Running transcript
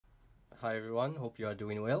Hi everyone, hope you are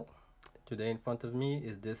doing well. Today in front of me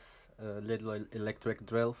is this little electric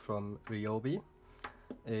drill from Ryobi.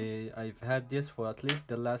 I've had this for at least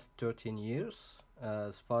the last 13 years,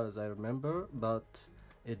 as far as I remember, but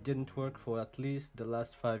it didn't work for at least the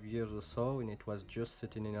last 5 years or so, and it was just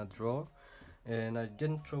sitting in a drawer. And I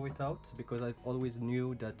didn't throw it out because I've always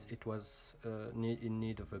knew that it was in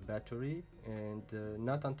need of a battery, and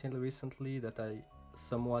not until recently that I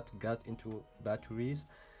somewhat got into batteries,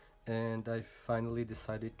 and I finally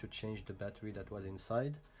decided to change the battery that was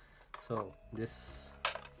inside. So this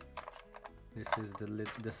is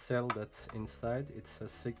the cell that's inside. It's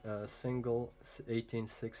a single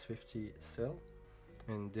 18650 cell,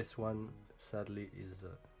 and this one sadly is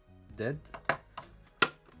dead.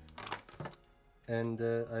 And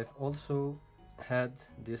I've also had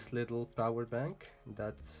this little power bank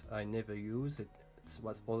that I never use. It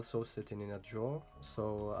was also sitting in a drawer,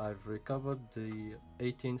 so I've recovered the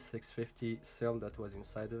 18650 cell that was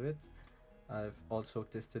inside of it. I've also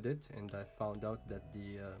tested it, and I found out that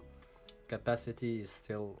the capacity is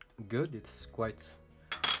still good. It's quite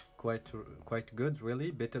good,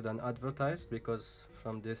 really, better than advertised, because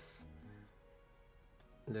from this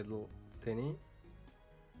little thingy,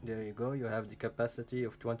 there you go, you have the capacity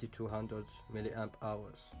of 2200 milliamp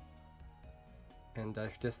hours, and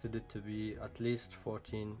I've tested it to be at least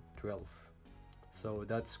 1412, so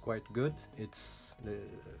that's quite good. It's the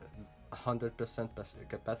 100%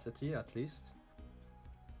 capacity at least.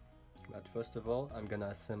 But first of all, I'm gonna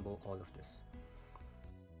assemble all of this.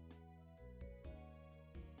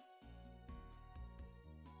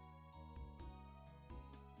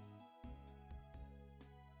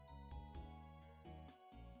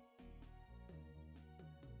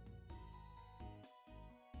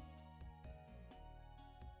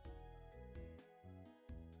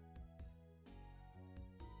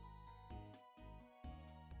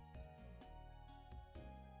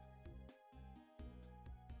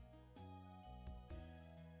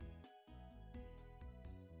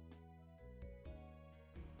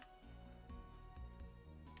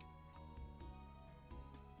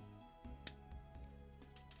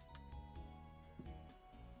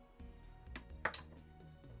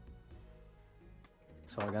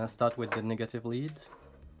 So I'm gonna start with the negative lead.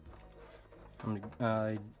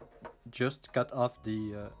 I just cut off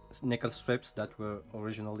the nickel strips that were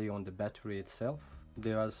originally on the battery itself.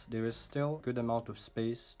 There is still a good amount of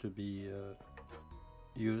space to be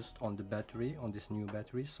used on the battery, on this new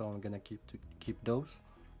battery, so I'm gonna keep those.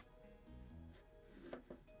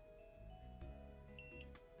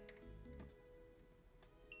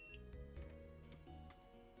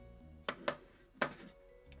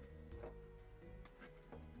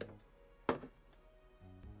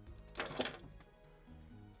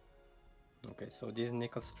 Okay, so these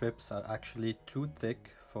nickel strips are actually too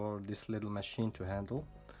thick for this little machine to handle.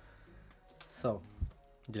 So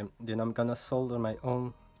then I'm gonna solder my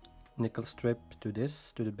own nickel strip to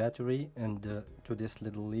the battery, and to this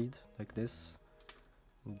little lead like this.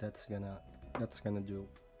 That's gonna do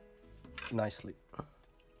nicely.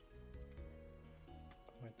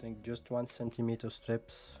 I think just 1 centimeter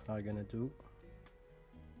strips are gonna do.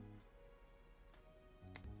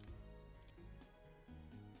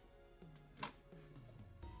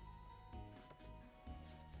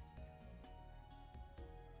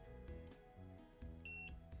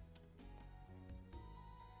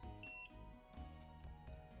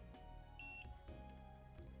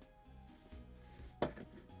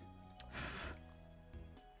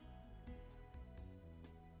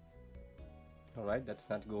 Alright, that's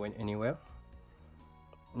not going anywhere.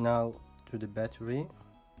 Now to the battery.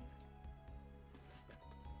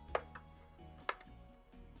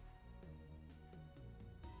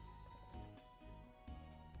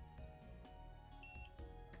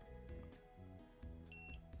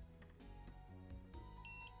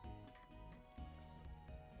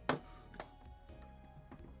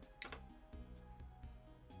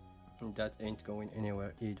 And that ain't going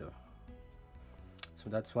anywhere either. So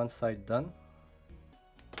that's one side done.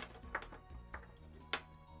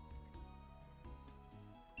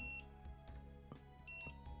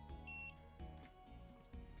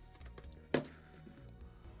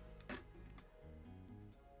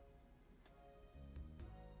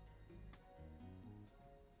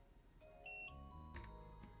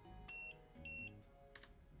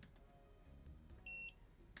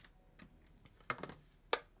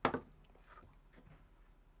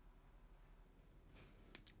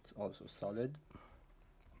 Also solid.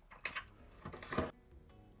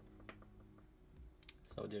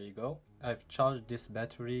 So there you go. I've charged this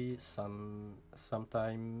battery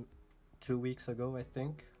sometime 2 weeks ago, I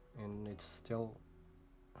think, and it's still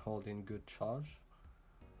holding good charge,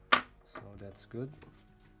 so that's good.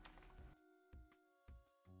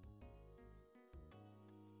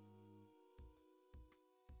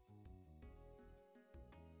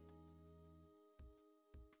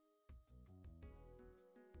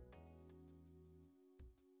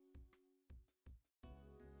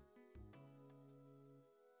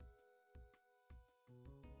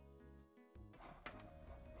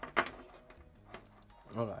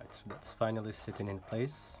 Alright, so that's finally sitting in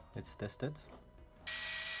place. Let's test it.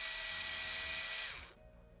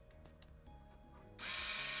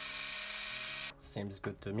 Seems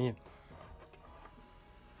good to me.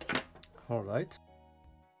 Alright.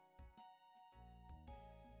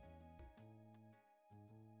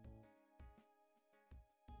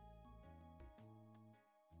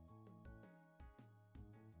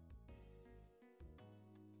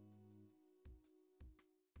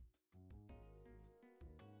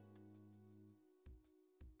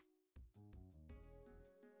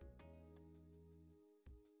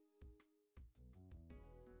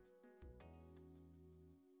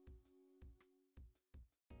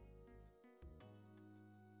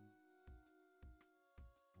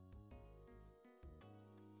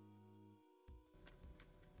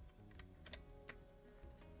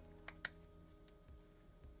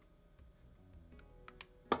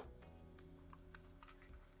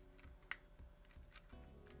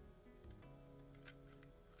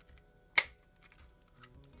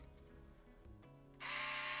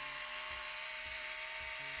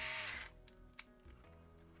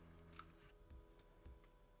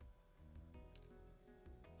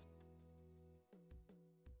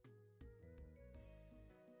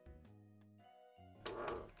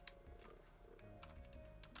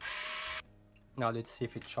 Now let's see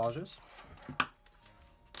if it charges.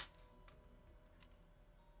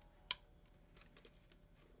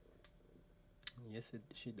 Yes,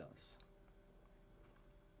 she does.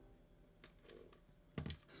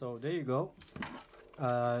 So there you go.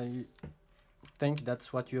 I think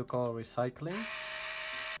that's what you call recycling.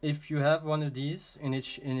 If you have one of these and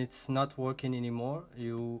it's not working anymore,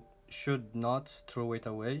 you should not throw it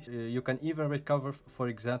away. You can even recover, for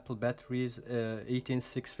example, batteries,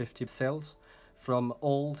 18650 cells from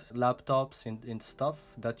old laptops and stuff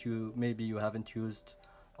that maybe you haven't used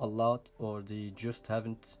a lot, or they just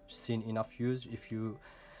haven't seen enough use. If you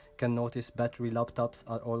can notice, battery laptops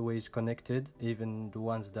are always connected, even the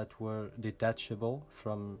ones that were detachable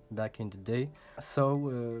from back in the day.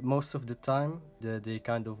 So most of the time they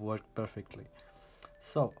kind of work perfectly.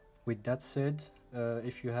 So with that said,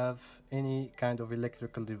 if you have any kind of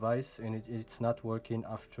electrical device and it's not working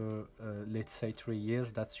after let's say 3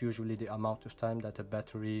 years, that's usually the amount of time that a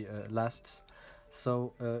battery lasts.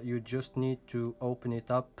 So you just need to open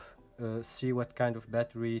it up, see what kind of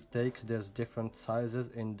battery it takes. There's different sizes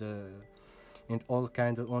and all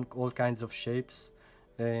kinds of shapes,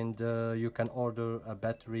 and you can order a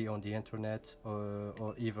battery on the internet,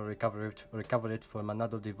 or even recover it from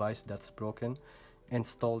another device that's broken,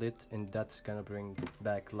 install it, and that's gonna bring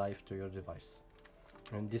back life to your device.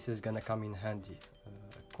 And this is gonna come in handy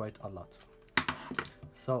quite a lot.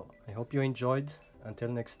 So I hope you enjoyed. Until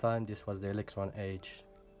next time, this was the Electron Age.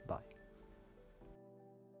 Bye.